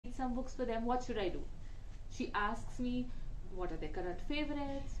some books for them. What should I do? She asks me what are their current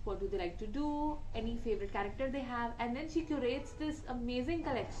favorites, what do they like to do, any favorite character they have, and then she curates this amazing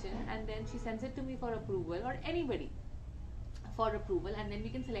collection and then she sends it to me for approval, or anybody for approval, and then we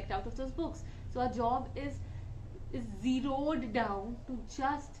can select out of those books. So our job is zeroed down to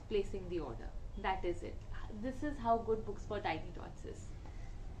just placing the order. That is it. This is how good Books for Tiny Tots is.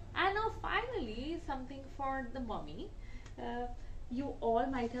 And now finally, something for the mommy. You all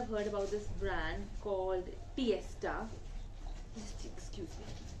might have heard about this brand called Tiesta. Just excuse me.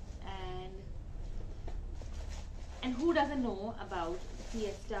 And who doesn't know about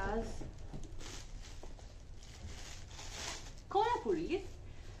Tiesta's Kola Puris,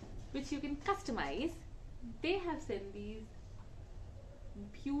 which you can customize. They have sent these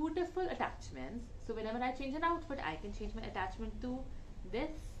beautiful attachments. So whenever I change an outfit, I can change my attachment to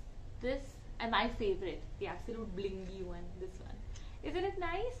this, and my favorite, the absolute blingy one, this one. Isn't it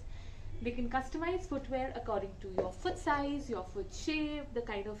nice? They can customize footwear according to your foot size, your foot shape, the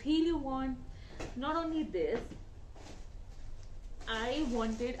kind of heel you want. Not only this, I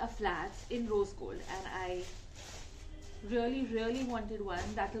wanted a flats in rose gold, and I really wanted one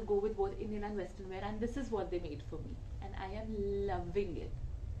that will go with both Indian and Western wear, and this is what they made for me, and I am loving it.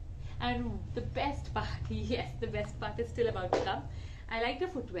 And the best part, yes, the best part is still about to come. I like the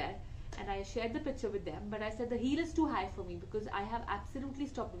footwear, and I shared the picture with them, but I said the heel is too high for me because I have absolutely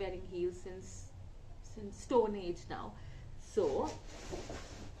stopped wearing heels since Stone Age now. So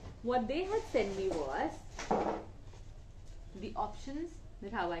what they had sent me was the options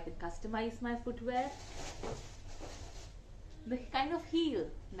that how I can customize my footwear, the kind of heel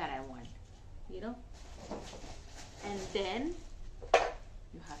that I want, you know, and then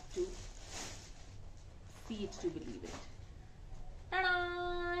you have to see it to believe it.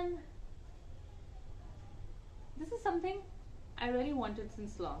 Ta-da! This is something I really wanted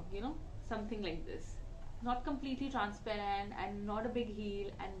since long, you know, something like this. Not completely transparent and not a big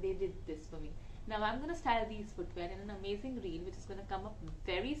heel, and they did this for me. Now I'm going to style these footwear in an amazing reel which is going to come up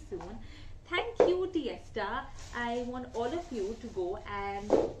very soon. Thank you, Tiesta. I want all of you to go and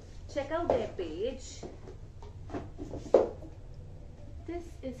check out their page. This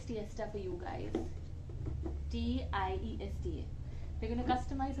is Tiesta for you guys. Tiesta. They're going to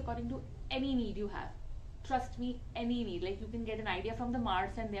customize according to any need you have. Trust me, any need. Like, you can get an idea from the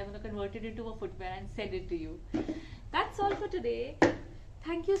Mars and they're going to convert it into a footwear and send it to you. That's all for today.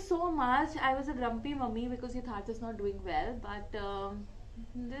 Thank you so much. I was a grumpy mummy because your heart is not doing well, but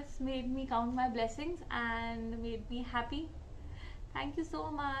this made me count my blessings and made me happy. Thank you so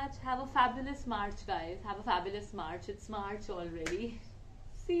much. Have a fabulous March, guys. Have a fabulous March. It's March already.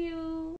 See you.